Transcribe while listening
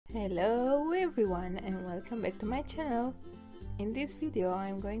Hello everyone and welcome back to my channel. In this video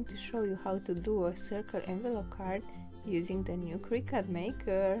I'm going to show you how to do a circle envelope card using the new Cricut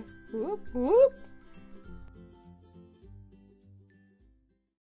Maker. Whoop whoop!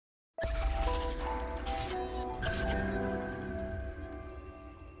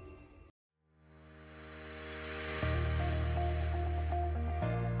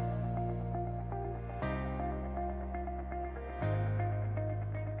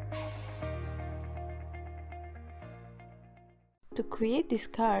 To create this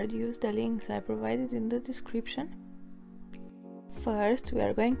card, use the links I provided in the description. First, we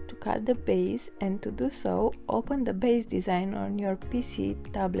are going to cut the base, and to do so, open the base design on your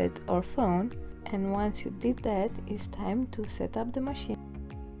PC, tablet or phone, and once you did that, it's time to set up the machine.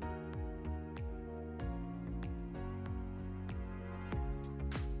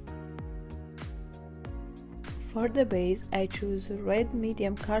 For the base, I choose red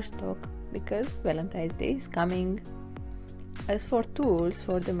medium cardstock because Valentine's Day is coming. As for tools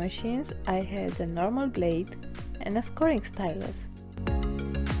for the machines, I had a normal blade and a scoring stylus.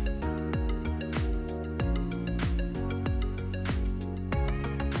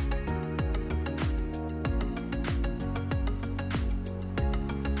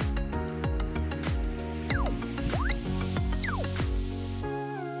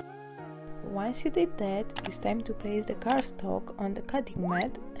 Once you did that, it's time to place the cardstock on the cutting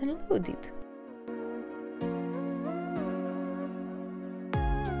mat and load it.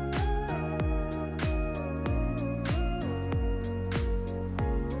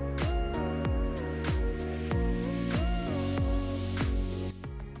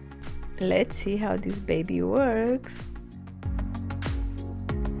 Let's see how this baby works.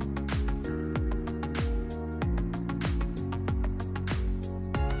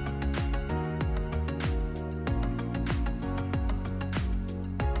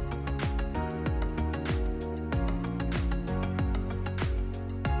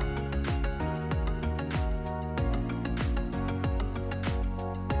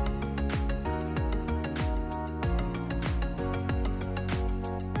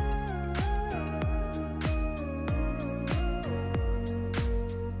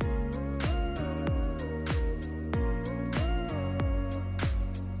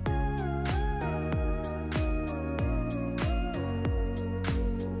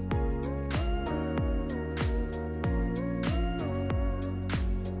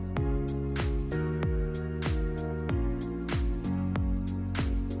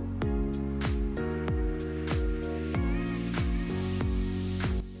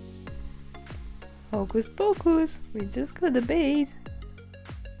 Hocus pocus, we just got the base.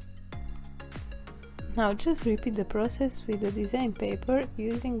 Now just repeat the process with the design paper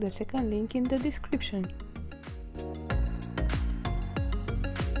using the second link in the description.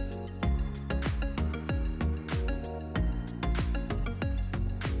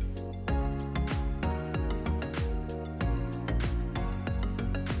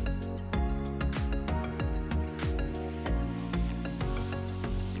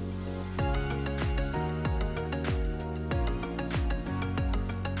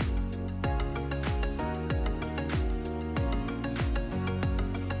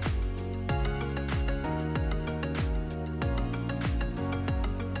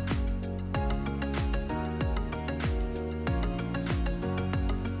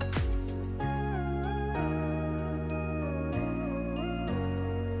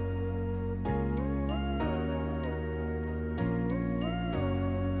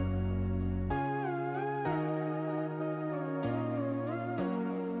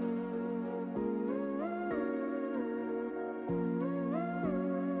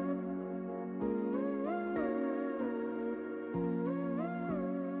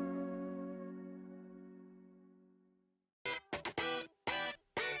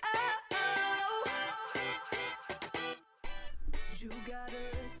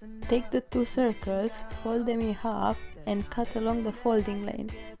 Take the two circles, fold them in half and cut along the folding line.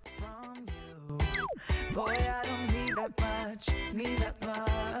 Boy, I don't need that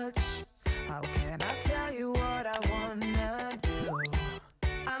much. How can I tell you what I wanna do?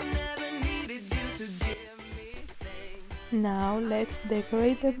 I never needed you to give me things. Now let's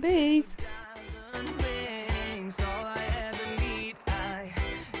decorate the base.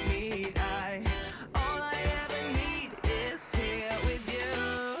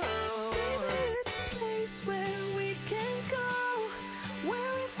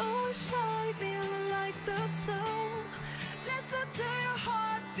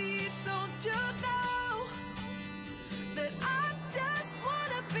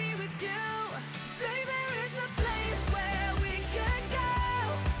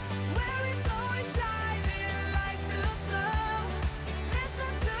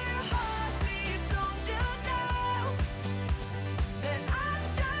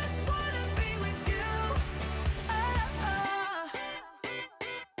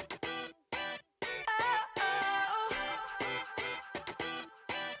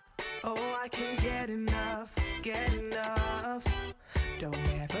 Oh, I can't get enough, get enough. Don't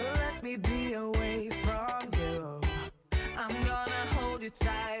ever let me be away from you. I'm gonna hold you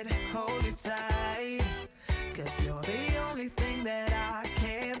tight, hold you tight. 'Cause you're the only thing that I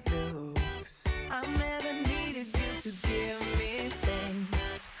can't lose. I never needed you to give me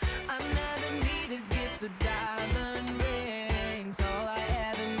things. I never needed gifts or diamond rings. All I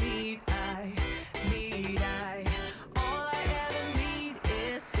ever need, all I ever need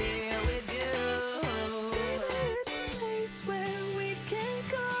is here with you. There's a place where we can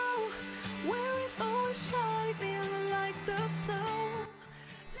go, where it's always shining like the snow.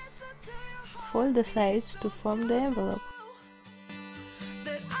 Listen to your heart. Fold the sides to form the envelope.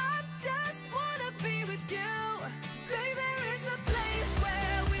 That I just wanna be with you. Baby, there is a place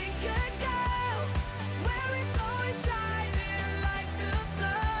where we can go, where it's always shining like the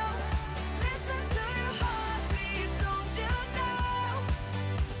snow. Listen to your heartbeat, don't you know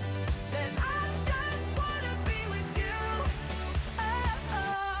that I just wanna be with you. Oh,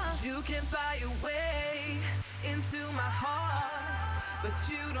 oh. You can buy your way into my heart, but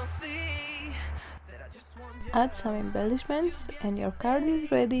you don't see that I just want you. Add some embellishments and your card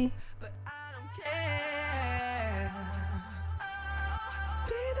is ready. But I don't care.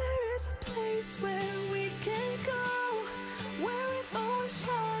 Babe, there is a place where we can go, where it's always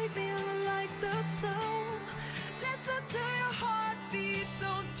shining like the snow. Listen to your heartbeat,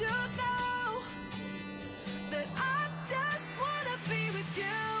 don't you know that I just wanna be with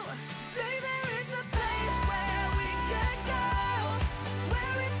you. Babe, there is a place where we can go,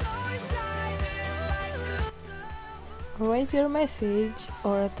 where it's always shining like the snow. Write your message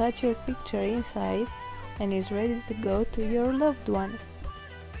or attach your picture inside and is ready to go to your loved one.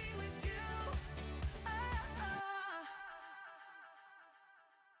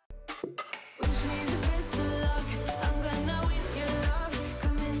 Wish me the best of luck. I'm gonna win your love.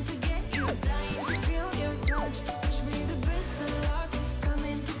 Coming to get you, dying to feel your touch. Wish me the best of luck.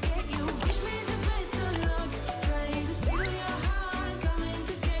 Coming to get you. Wish me the best of luck. Trying to steal your heart. Coming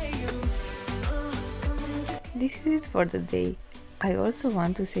to get you. Coming to. This is it for the day. I also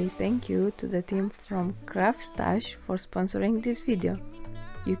want to say thank you to the team from Craftstash for sponsoring this video.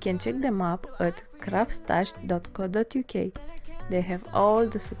 You can check them up at craftstash.co.uk. They have all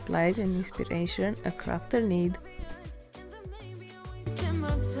the supplies and inspiration a crafter need. Maybe I'm wasting my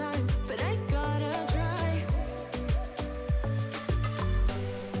time, but I gotta try.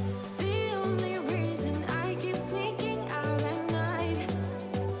 The only reason I keep sneaking out at night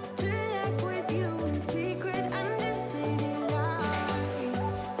to laugh with you in secret under city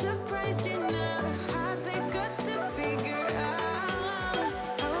lights. Surprised you never had the guts to figure out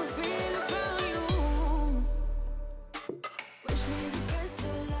how I feel about you. Wish me the